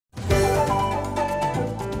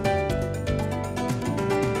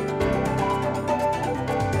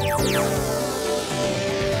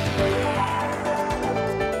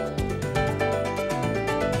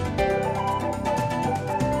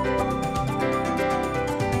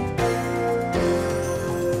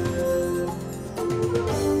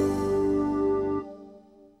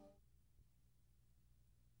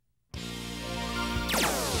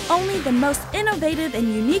the most innovative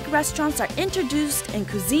and unique restaurants are introduced in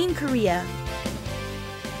Cuisine Korea.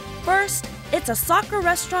 First, it's a soccer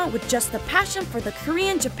restaurant with just the passion for the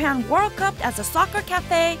Korean-Japan World Cup as a soccer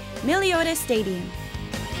cafe, Milliore Stadium.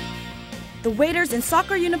 The waiters in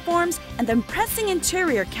soccer uniforms and the impressive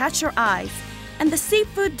interior catch your eyes, and the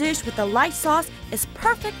seafood dish with the light sauce is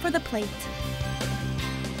perfect for the plate.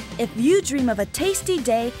 If you dream of a tasty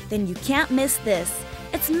day, then you can't miss this.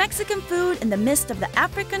 It's Mexican food in the midst of the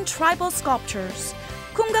African tribal sculptures.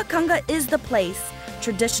 Kunga Kanga is the place.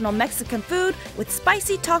 Traditional Mexican food with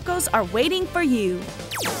spicy tacos are waiting for you.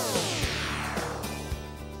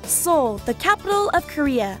 Seoul, the capital of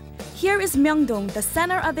Korea. Here is Myeongdong, the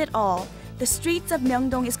center of it all. The streets of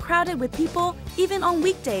Myeongdong is crowded with people even on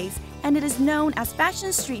weekdays, and it is known as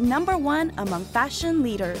Fashion Street #1 among fashion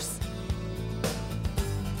leaders.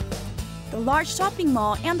 The large shopping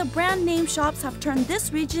mall and the brand name shops have turned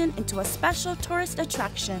this region into a special tourist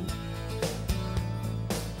attraction.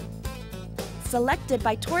 Selected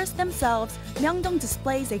by tourists themselves, Myeongdong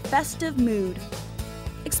displays a festive mood.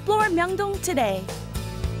 Explore Myeongdong today.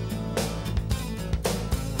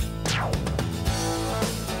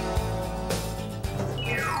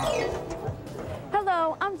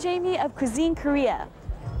 Hello, I'm Jamie of Cuisine Korea.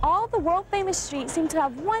 All the world-famous streets seem to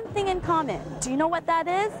have one thing in common. Do you know what that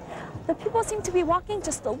is? The people seem to be walking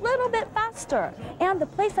just a little bit faster. And the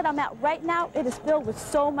place that I'm at right now, it is filled with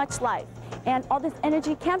so much life. And all this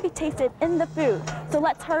energy can be tasted in the food. So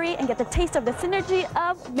let's hurry and get the taste of the synergy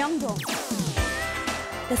of Myeongdong.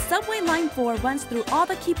 The subway line 4 runs through all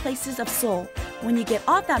the key places of Seoul. When you get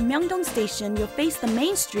off at Myeongdong Station, you'll face the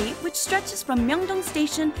main street, which stretches from Myeongdong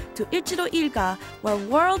Station to Iljido Ilga, where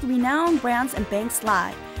world-renowned brands and banks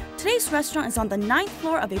lie. Today's restaurant is on the 9th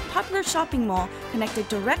floor of a popular shopping mall connected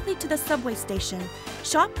directly to the subway station.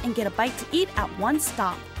 Shop and get a bite to eat at one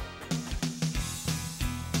stop.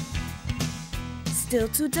 Still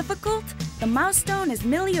too difficult? The milestone is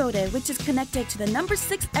Milliore, which is connected to the number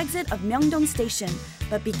 6 exit of Myeongdong Station.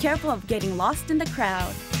 But be careful of getting lost in the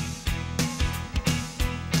crowd.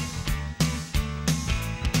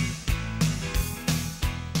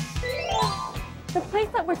 The place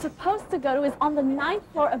that we're supposed to go to is on the 9th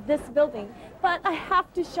floor of this building, but I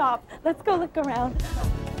have to shop. Let's go look around.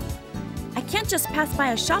 I can't just pass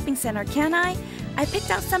by a shopping center, can I? I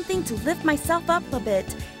picked out something to lift myself up a bit.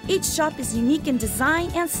 Each shop is unique in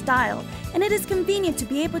design and style, and it is convenient to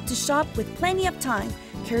be able to shop with plenty of time.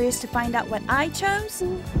 Curious to find out what I chose?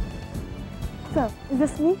 So, is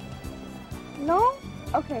this me? No?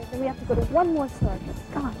 Okay, then we have to go to one more store.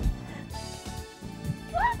 Come on.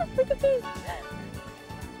 Ah, look at these!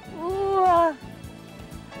 Ooh,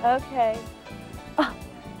 okay. Oh,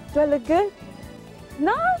 do I look good?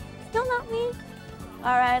 No, still not me.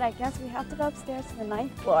 All right, I guess we have to go upstairs to the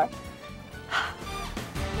 9th floor.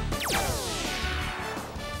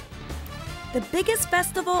 The biggest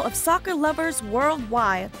festival of soccer lovers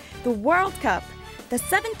worldwide, the World Cup. The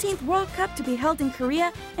 17th World Cup to be held in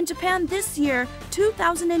Korea and Japan this year,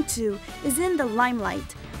 2002, is in the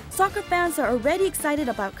limelight. Soccer fans are already excited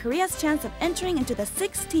about Korea's chance of entering into the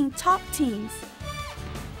 16 top teams.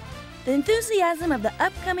 The enthusiasm of the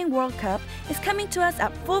upcoming World Cup is coming to us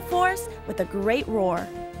at full force with a great roar.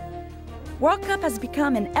 World Cup has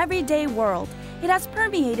become an everyday world. It has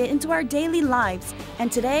permeated into our daily lives,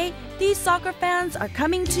 and today, these soccer fans are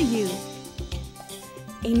coming to you.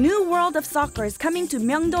 A new world of soccer is coming to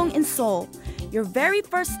Myeongdong in Seoul. Your very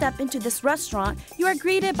first step into this restaurant, you are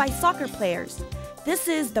greeted by soccer players. This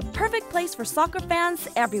is the perfect place for soccer fans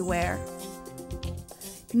everywhere.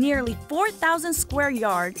 Nearly 4,000 square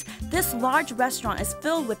yards, this large restaurant is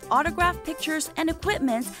filled with autographed pictures and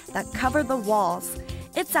equipment that cover the walls.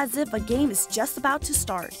 It's as if a game is just about to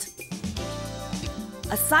start.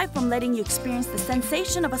 Aside from letting you experience the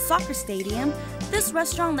sensation of a soccer stadium, this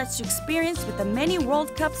restaurant lets you experience with the many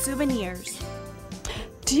World Cup souvenirs.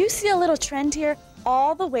 Do you see a little trend here?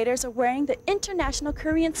 All the waiters are wearing the international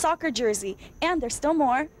Korean soccer jersey, and there's still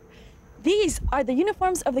more. These are the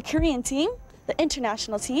uniforms of the Korean team, the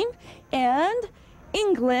international team, and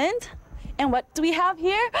England. And what do we have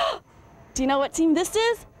here? Do you know what team this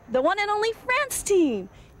is? The one and only France team.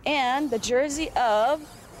 And the jersey of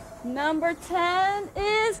number 10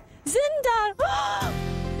 is Zindar.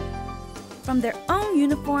 From their own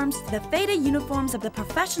uniforms to the faded uniforms of the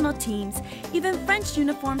professional teams, even French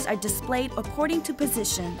uniforms are displayed according to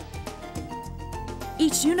position.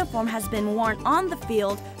 Each uniform has been worn on the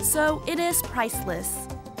field, so it is priceless.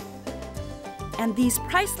 And these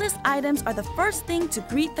priceless items are the first thing to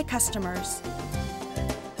greet the customers.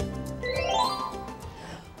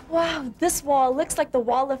 Wow, this wall looks like the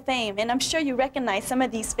Wall of Fame, and I'm sure you recognize some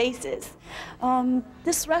of these faces.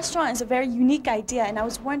 This restaurant is a very unique idea, and I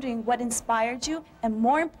was wondering what inspired you, and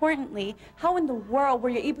more importantly, how in the world were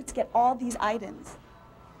you able to get all these items?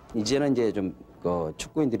 이제는 이제 좀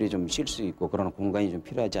축구인들이 좀 쉴 수 있고 그런 공간이 좀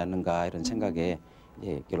필요하지 않는가 이런 생각에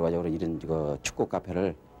결과적으로 이런 축구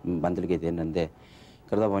카페를 만들게 됐는데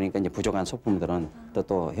그러다 보니까 이제 부족한 소품들은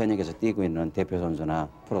또 현역에서 뛰고 있는 대표 선수나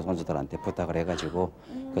프로 선수들한테 부탁을 해가지고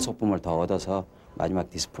그 소품을 더 얻어서 마지막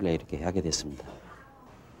디스플레이 이렇게 하게 됐습니다.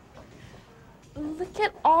 Look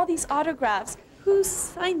at all these autographs. Who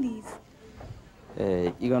signed these?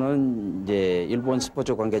 이거는 이제 일본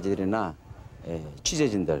스포츠 관계자들이나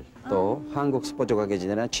취재진들 또 한국 스포츠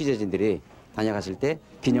관계자들이나 취재진들이 다녀갔을 때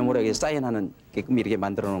기념으로 여기 사인하는 게끔 이렇게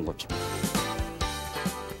만들어 놓은 겁니다.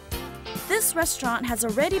 This restaurant has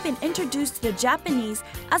already been introduced to the Japanese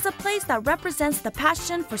as a place that represents the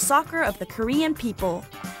passion for soccer of the Korean people.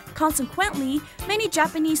 Consequently, many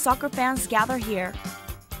Japanese soccer fans gather here.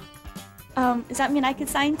 Does that mean I could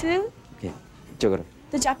sign too? 오케이, 이쪽으로.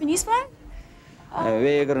 The Japanese flag?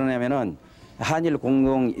 왜 그러냐면은 한일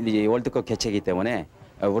공동 월드컵 개최이기 때문에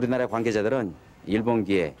우리나라 관계자들은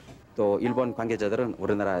일본기에 또 일본 관계자들은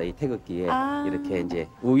우리나라의 태극기에 이렇게 이제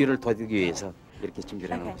우위를 돋우기 위해서 이렇게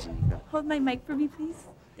준비를 해놓은 것이니까. Hold my mic for me, please.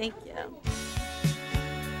 Thank you.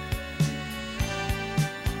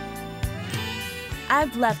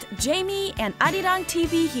 I've left Jamie and Arirang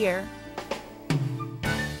TV here.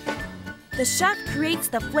 The chef creates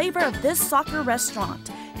the flavor of this soccer restaurant.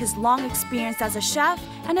 His long experience as a chef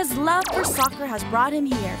and his love for soccer has brought him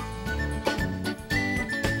here.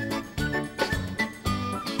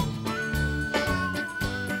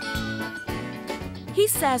 He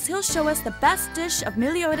says he'll show us the best dish of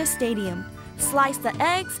Meliodas Stadium. Slice the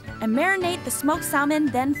eggs and marinate the smoked salmon,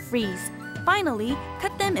 then freeze. Finally,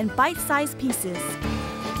 cut them in bite-sized pieces.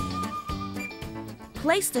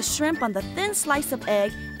 Place the shrimp on the thin slice of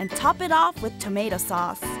egg and top it off with tomato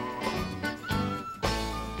sauce.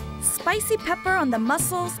 Spicy pepper on the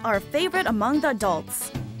mussels are a favorite among the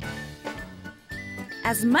adults.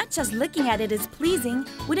 As much as looking at it is pleasing,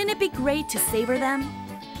 wouldn't it be great to savor them?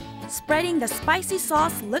 Spreading the spicy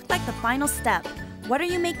sauce looked like the final step. What are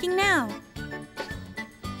you making now?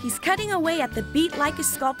 He's cutting away at the beet like a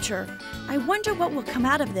sculpture. I wonder what will come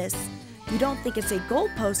out of this. You don't think it's a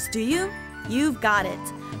goalpost, do you? You've got it.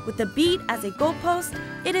 With the beet as a goalpost,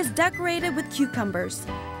 it is decorated with cucumbers.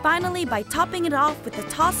 Finally, by topping it off with a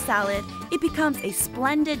tossed salad, it becomes a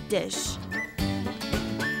splendid dish.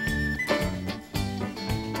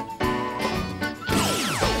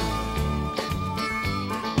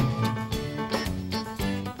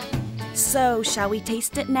 So, shall we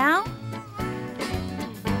taste it now?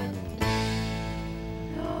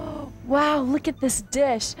 Wow, look at this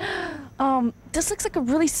dish. This looks like a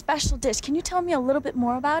really special dish. Can you tell me a little bit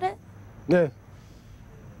more about it? 네,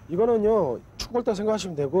 이거는요 축구를 다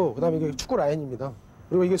생각하시면 되고 그다음에 이게 축구 라인입니다.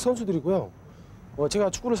 그리고 이게 선수들이고요.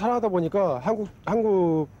 제가 축구를 사랑하다 보니까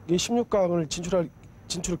한국이 16강을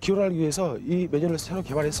진출을 기원하기 위해서 이 메뉴를 새로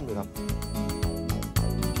개발했습니다.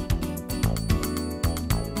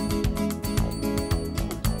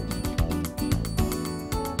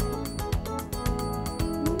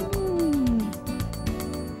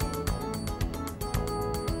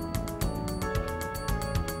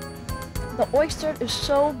 The oyster is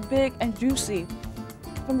so big and juicy.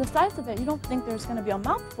 From the size of it, you don't think there's going to be a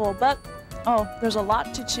mouthful, but oh, there's a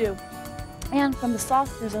lot to chew. And from the sauce,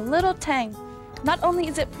 there's a little tang. Not only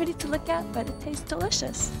is it pretty to look at, but it tastes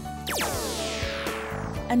delicious.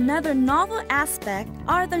 Another novel aspect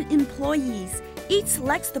are the employees. Each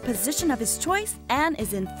selects the position of his choice and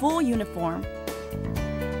is in full uniform.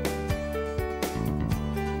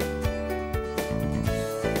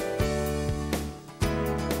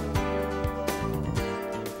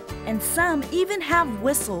 And some even have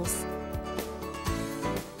whistles.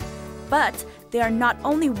 But they are not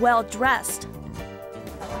only well dressed.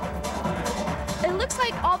 It looks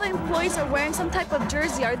like all the employees are wearing some type of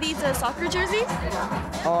jersey. Are these soccer jerseys?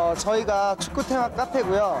 저희가 축구 테마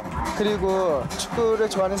카페고요. 그리고 축구를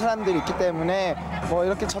좋아하는 사람들이 있기 때문에 뭐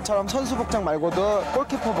이렇게 저처럼 선수 복장 말고도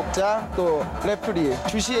골키퍼 복장, 또 레프리,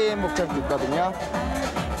 주시인 복장도 있거든요.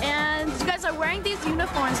 You guys are wearing these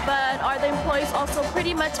uniforms, but are the employees also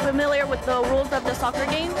pretty much familiar with the rules of the soccer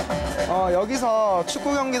game? 여기서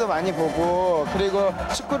축구 경기도 많이 보고 그리고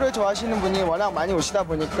축구를 좋아하시는 분이 워낙 많이 오시다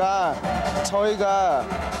보니까 저희가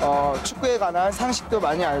축구에 관한 상식도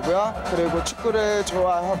많이 알고요. 그리고 축구를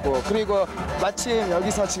좋아하고 그리고 마침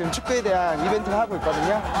여기서 지금 축구에 대한 이벤트를 하고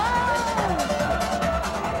있거든요.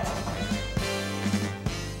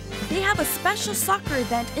 They have a special soccer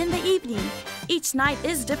event in the evening. Each night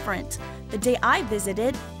is different. The day I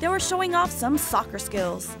visited, they were showing off some soccer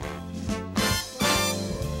skills.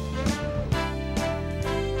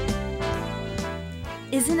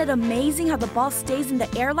 Isn't it amazing how the ball stays in the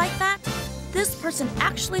air like that? This person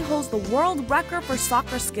actually holds the world record for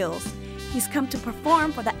soccer skills. He's come to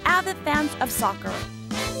perform for the avid fans of soccer.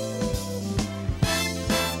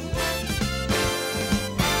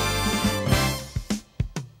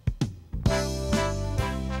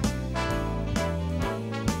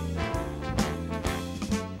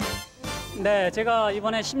 네, 제가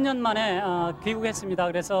이번에 10년 만에 귀국했습니다.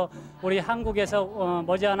 그래서 우리 한국에서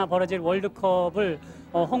머지않아 벌어질 월드컵을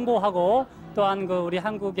홍보하고 또한 우리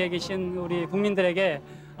한국에 계신 우리 국민들에게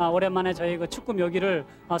오랜만에 저희 축구 묘기를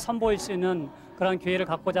선보일 수 있는 그런 기회를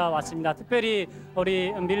갖고자 왔습니다. 특별히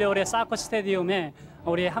우리 밀레오레 사커 스테디움에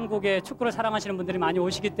우리 한국의 축구를 사랑하시는 분들이 많이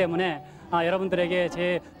오시기 때문에 여러분들에게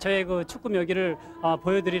저의 축구 묘기를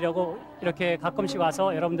보여드리려고 이렇게 가끔씩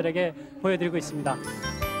와서 여러분들에게 보여드리고 있습니다.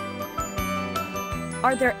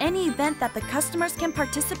 Are there any event that the customers can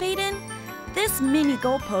participate in? This mini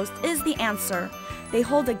goalpost is the answer. They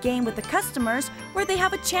hold a game with the customers where they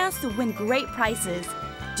have a chance to win great prizes.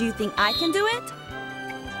 Do you think I can do it?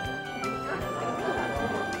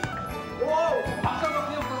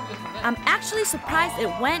 I'm actually surprised it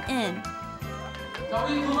went in.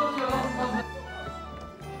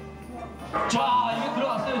 자, 이게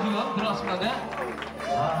들어갔어요, 지금. 들어갔습니다. 네.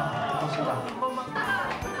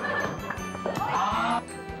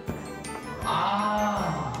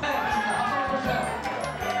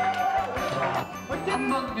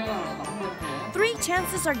 Three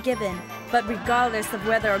chances are given, but regardless of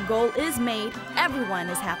whether a goal is made, everyone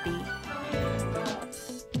is happy.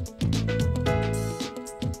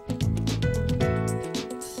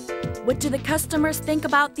 What do the customers think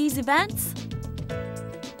about these events?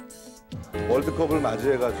 월드컵을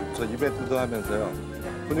맞이해가지고 이벤트도 하면서요.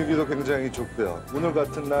 분위기도 굉장히 좋고요. 오늘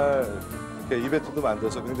같은 날 이렇게 이벤트도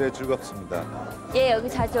만들어서 굉장히 즐겁습니다. 예, 여기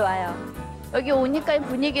자주 와요. 여기 오니까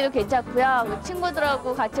분위기도 괜찮고요.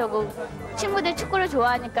 친구들하고 같이 오고 친구들 축구를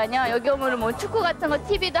좋아하니까요. 여기 오면 뭐 축구 같은 거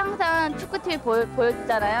TV도 항상 축구 TV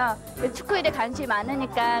보여주잖아요. 축구에 관심이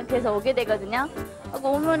많으니까 그래서 오게 되거든요.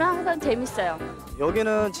 오면 항상 재밌어요.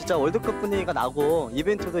 여기는 진짜 월드컵 분위기가 나고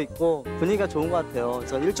이벤트도 있고 분위기가 좋은 것 같아요.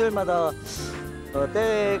 그래서 일주일마다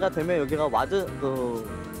때가 되면 여기가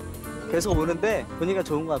계속 오는데 분위기가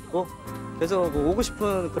좋은 것 같고 그래서 오고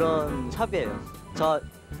싶은 그런 샵이에요. 자,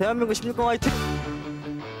 대한민국 16강 화이팅!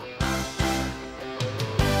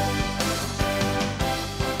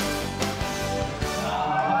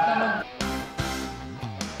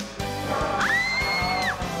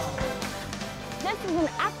 This is an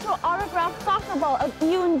actual autographed soccer ball of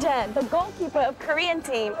Yoon Jae, the goalkeeper of Korean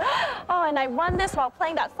team. Oh, and I won this while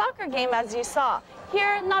playing that soccer game, as you saw.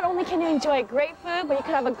 Here, not only can you enjoy great food, but you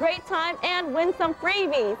can have a great time and win some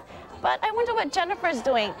freebies. But I wonder what Jennifer's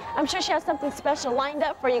doing. I'm sure she has something special lined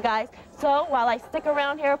up for you guys. So while I stick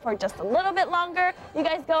around here for just a little bit longer, you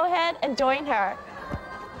guys go ahead and join her.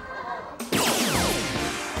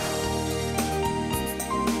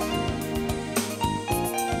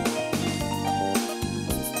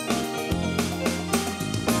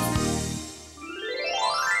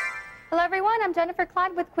 Hello everyone, I'm Jennifer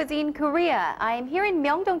Clyde with Cuisine Korea. I am here in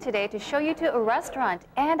Myeongdong today to show you to a restaurant.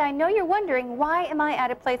 And I know you're wondering, why am I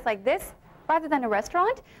at a place like this rather than a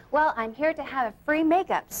restaurant? Well, I'm here to have a free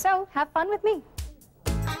makeup, so have fun with me.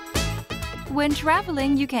 When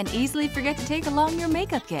traveling, you can easily forget to take along your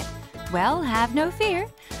makeup kit. Well, have no fear.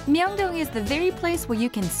 Myeongdong is the very place where you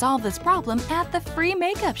can solve this problem at the free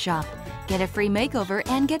makeup shop. Get a free makeover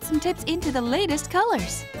and get some tips into the latest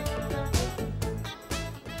colors.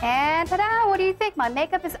 And ta-da! What do you think? My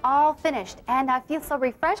makeup is all finished and I feel so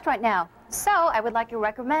refreshed right now. So I would like to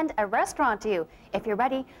recommend a restaurant to you. If you're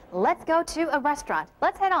ready, let's go to a restaurant.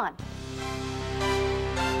 Let's head on.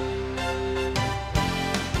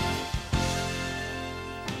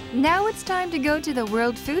 Now it's time to go to the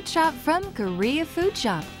World Food Shop from Korea Food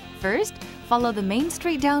Shop. First, follow the main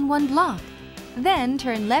street down one block. Then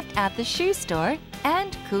turn left at the shoe store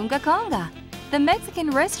and Kunga Konga. The Mexican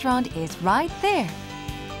restaurant is right there.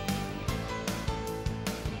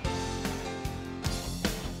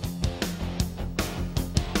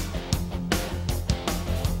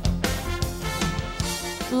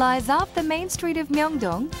 Lies off the main street of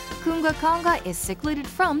Myeongdong, Kunga Konga is secluded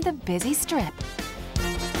from the busy strip.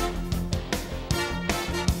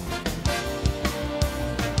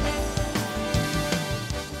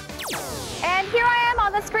 And here I am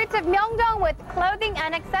on the streets of Myeongdong with clothing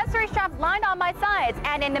and accessory shops lined on my sides.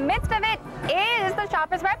 And in the midst of it is the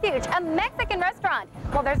Shopper's Refuge, a Mexican restaurant.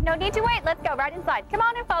 Well, there's no need to wait. Let's go right inside. Come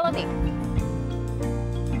on and follow me.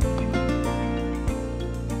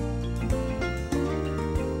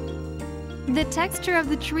 The texture of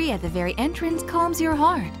the tree at the very entrance calms your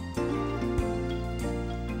heart.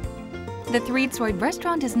 The three-storied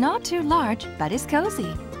restaurant is not too large, but is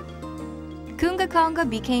cozy. Kunga Konga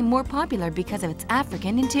became more popular because of its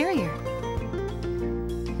African interior.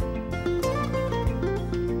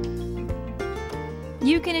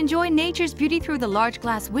 You can enjoy nature's beauty through the large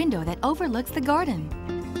glass window that overlooks the garden.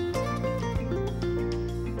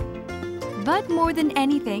 But more than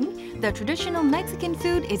anything, the traditional Mexican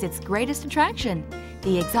food is its greatest attraction.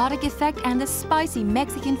 The exotic effect and the spicy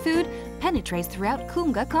Mexican food penetrates throughout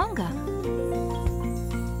Kunga Konga.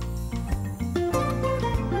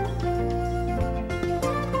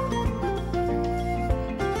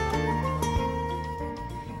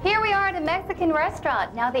 Here we are at a Mexican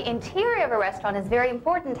restaurant. Now, the interior of a restaurant is very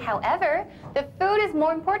important. However, the food is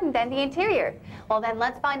more important than the interior. Well, then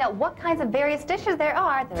let's find out what kinds of various dishes there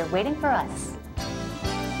are that are waiting for us.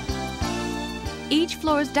 Each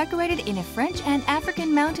floor is decorated in a French and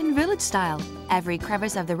African mountain village style. Every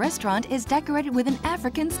crevice of the restaurant is decorated with an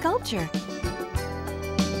African sculpture.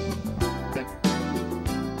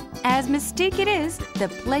 As mystique it is, the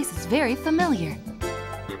place is very familiar.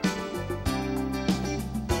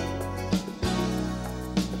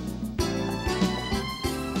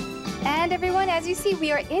 And everyone, as you see,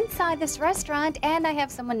 we are inside this restaurant, and I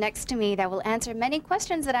have someone next to me that will answer many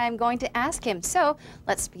questions that I'm going to ask him. So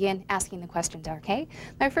let's begin asking the questions, okay?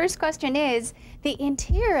 My first question is, the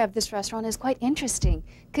interior of this restaurant is quite interesting.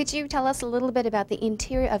 Could you tell us a little bit about the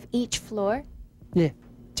interior of each floor? 예,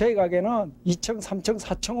 저희 가게는 2층, 3층,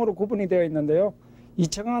 4층으로 구분이 되어 있는데요.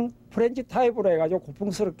 2층은 프렌치 타입으로 해가지고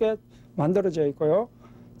고풍스럽게 만들어져 있고요.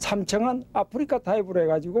 3층은 아프리카 타입으로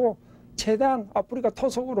해가지고 최대한 아프리카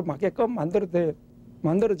토속으로 맞게끔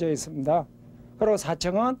만들어져 있습니다. 그리고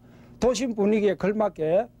 4층은 도심 분위기에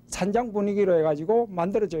걸맞게 산장 분위기로 해가지고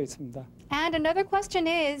만들어져 있습니다. And another question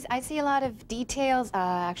is, I see a lot of details,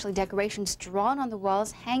 actually decorations drawn on the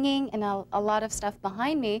walls, hanging, and a lot of stuff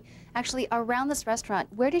behind me, actually around this restaurant.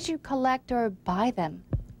 Where did you collect or buy them?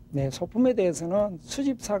 네, 소품에 대해서는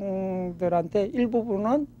수집상들한테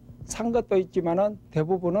일부분은 산 것도 있지만은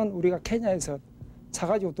대부분은 우리가 케냐에서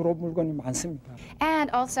사가지고 들어온 물건이 많습니다. And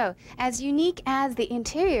also, as unique as the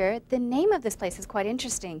interior, the name of this place is quite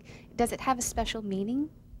interesting. Does it have a special meaning?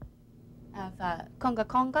 Of Konga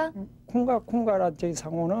Konga? 콩가콩가란 저희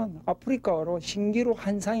상호는 아프리카어로 신기루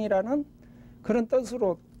한상이라는 그런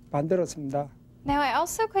뜻으로 만들었습니다. Now, I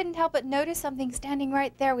also couldn't help but notice something standing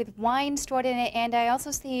right there with wine stored in it, and I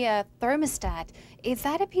also see a thermostat. Is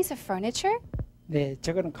that a piece of furniture? 네,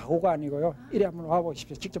 저거는 가구가 아니고요. 이리 한번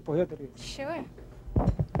와보십시오. 직접 보여드리겠습니다. Sure.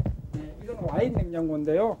 네, 이건 와인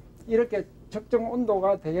냉장고인데요. 이렇게 적정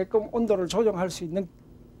온도가 되게끔 온도를 조정할 수 있는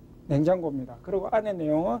냉장고입니다. 그리고 안에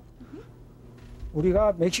내용은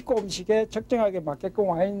우리가 멕시코 음식에 적정하게 맞게끔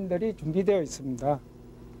와인들이 준비되어 있습니다.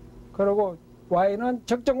 그리고 와인은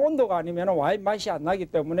적정 온도가 아니면 와인 맛이 안 나기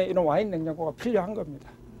때문에 이런 와인 냉장고가 필요한 겁니다.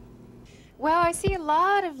 Well, I see a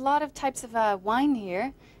lot of types of wine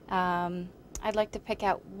here. I'd like to pick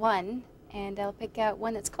out one, and I'll pick out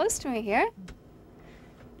one that's close to me here.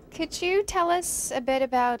 Could you tell us a bit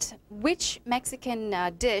about which Mexican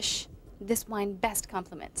dish this wine best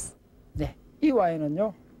complements? 네, 이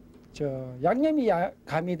와인은요, 양념이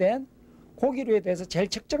가미된 고기류에 대해서 제일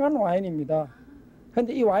적정한 와인입니다.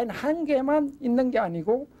 그런데 이 와인 한 개만 있는 게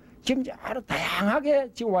아니고 지금 여러 다양하게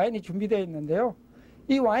지금 와인이 준비되어 있는데요.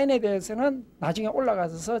 이 와인에 대해서는 나중에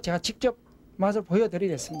올라가서 제가 직접 맛을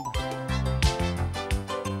보여드리겠습니다.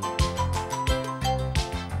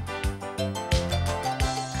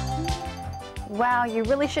 Wow, you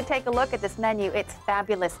really should take a look at this menu. It's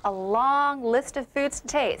fabulous. A long list of foods to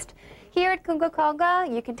taste. Here at Kunga Konga,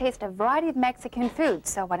 you can taste a variety of Mexican food.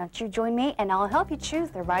 So why don't you join me and I'll help you choose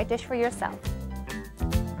the right dish for yourself.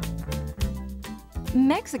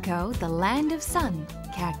 Mexico, the land of sun,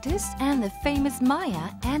 cactus, and the famous Maya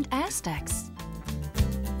and Aztecs.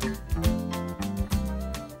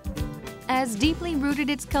 As deeply rooted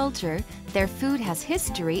its culture, their food has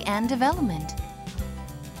history and development.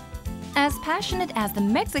 As passionate as the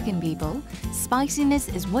Mexican people, spiciness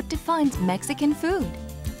is what defines Mexican food.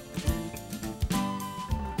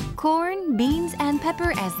 Corn, beans, and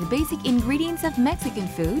pepper as the basic ingredients of Mexican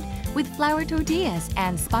food, with flour tortillas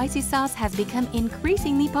and spicy sauce has become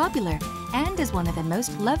increasingly popular and is one of the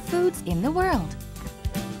most loved foods in the world.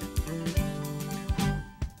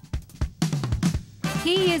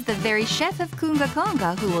 He is the very chef of Kunga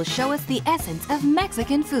Konga who will show us the essence of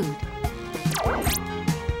Mexican food.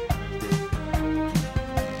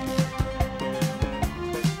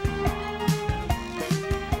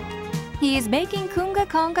 He is making Kunga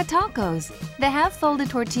Konga tacos, the half-folded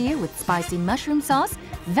tortilla with spicy mushroom sauce,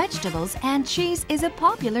 vegetables and cheese is a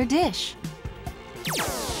popular dish.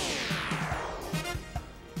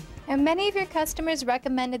 And many of your customers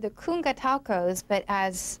recommended the kunga tacos, but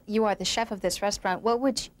as you are the chef of this restaurant, what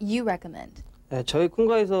would you recommend? 네, 저희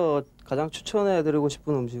쿤가에서 가장 추천해드리고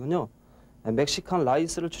싶은 음식은요, 멕시칸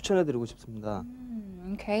라이스를 추천해드리고 싶습니다.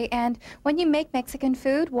 Okay, and when you make Mexican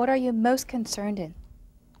food, what are you most concerned in?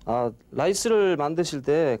 라이스를 만드실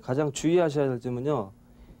때 가장 주의하셔야 될 점은요,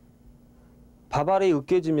 밥알이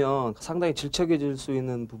으깨지면 상당히 질척해질 수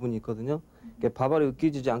있는 부분이 있거든요. 밥알이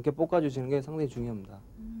으깨지지 않게 볶아주시는 게 상당히 중요합니다.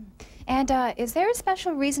 And is there a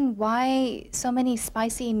special reason why so many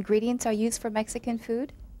spicy ingredients are used for Mexican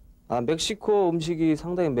food? 멕시코 음식이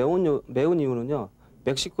상당히 매운 이유는요,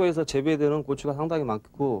 멕시코에서 재배되는 고추가 상당히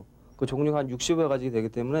많고 그 종류가 한 60여 가지 되기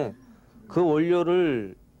때문에 그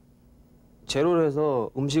원료를 재료로 해서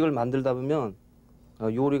음식을 만들다 보면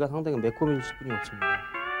요리가 상당히 매콤해질 수뿐이 없습니다.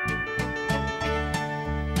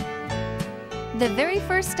 The very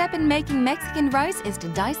first step in making Mexican rice is to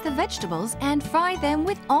dice the vegetables and fry them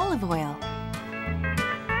with olive oil.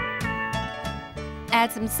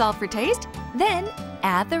 Add some salt for taste, then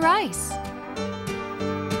add the rice.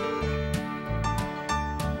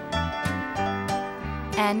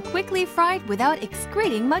 And quickly fry it without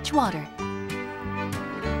excreting much water.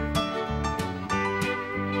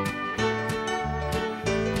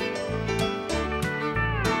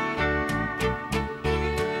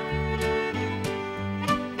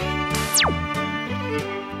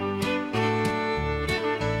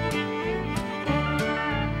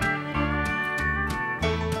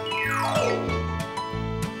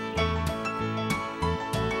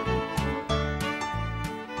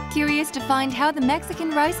 Curious to find how the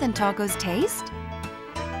Mexican rice and tacos taste?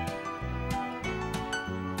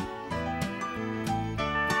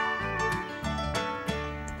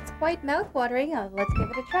 It's quite mouth-watering. Let's give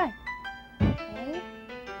it a try. Okay.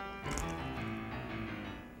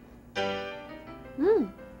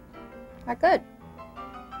 Are good.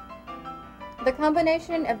 The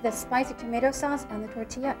combination of the spicy tomato sauce and the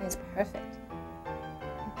tortilla is perfect.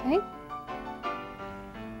 Okay.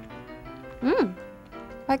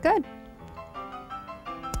 Quite good.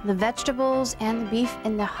 The vegetables and the beef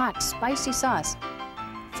in the hot, spicy sauce,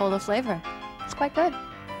 full of flavor. It's quite good.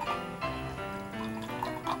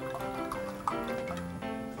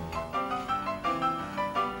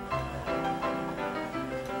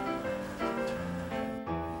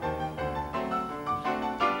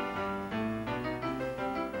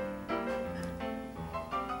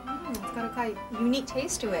 It's got a quite unique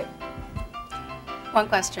taste to it. One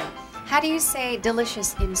question. How do you say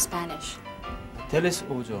delicious in Spanish?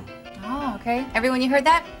 Delicioso. Oh, okay. Everyone, you heard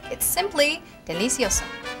that? It's simply delicioso.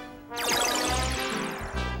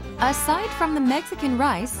 Aside from the Mexican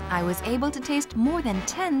rice, I was able to taste more than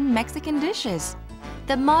 10 Mexican dishes.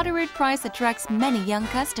 The moderate price attracts many young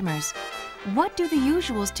customers. What do the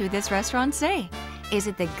usuals to this restaurant say? Is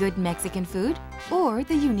it the good Mexican food or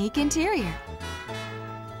the unique interior?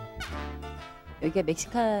 여기가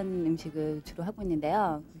멕시칸 음식을 주로 하고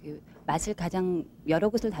있는데요. 맛을 가장 여러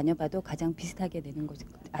곳을 다녀봐도 가장 비슷하게 내는 곳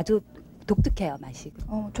아주 독특해요, 맛이.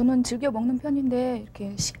 저는 즐겨 먹는 편인데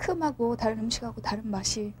이렇게 시큼하고 다른 음식하고 다른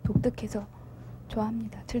맛이 독특해서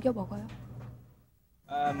좋아합니다. 즐겨 먹어요.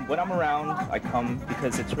 When I'm around, I come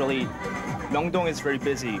because it's really Myeongdong is very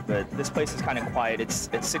busy, but this place is kind of quiet. It's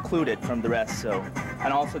secluded from the rest. So,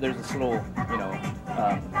 and also there's this little,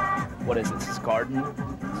 what is it? This garden.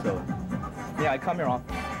 So, yeah, I come here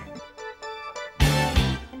often.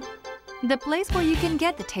 The place where you can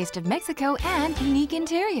get the taste of Mexico and unique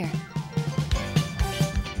interior.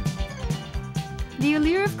 The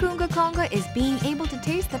allure of Kunga Konga is being able to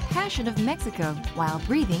taste the passion of Mexico while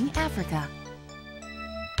breathing Africa.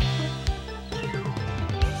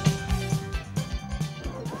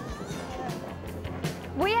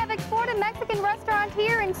 We have explored a Mexican restaurant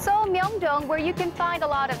here in Seoul, Myeongdong, where you can find a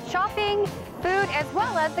lot of shopping, food, as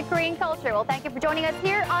well as the Korean culture. Well, thank you for joining us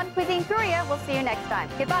here on Cuisine Korea. We'll see you next time.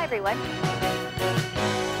 Goodbye, everyone.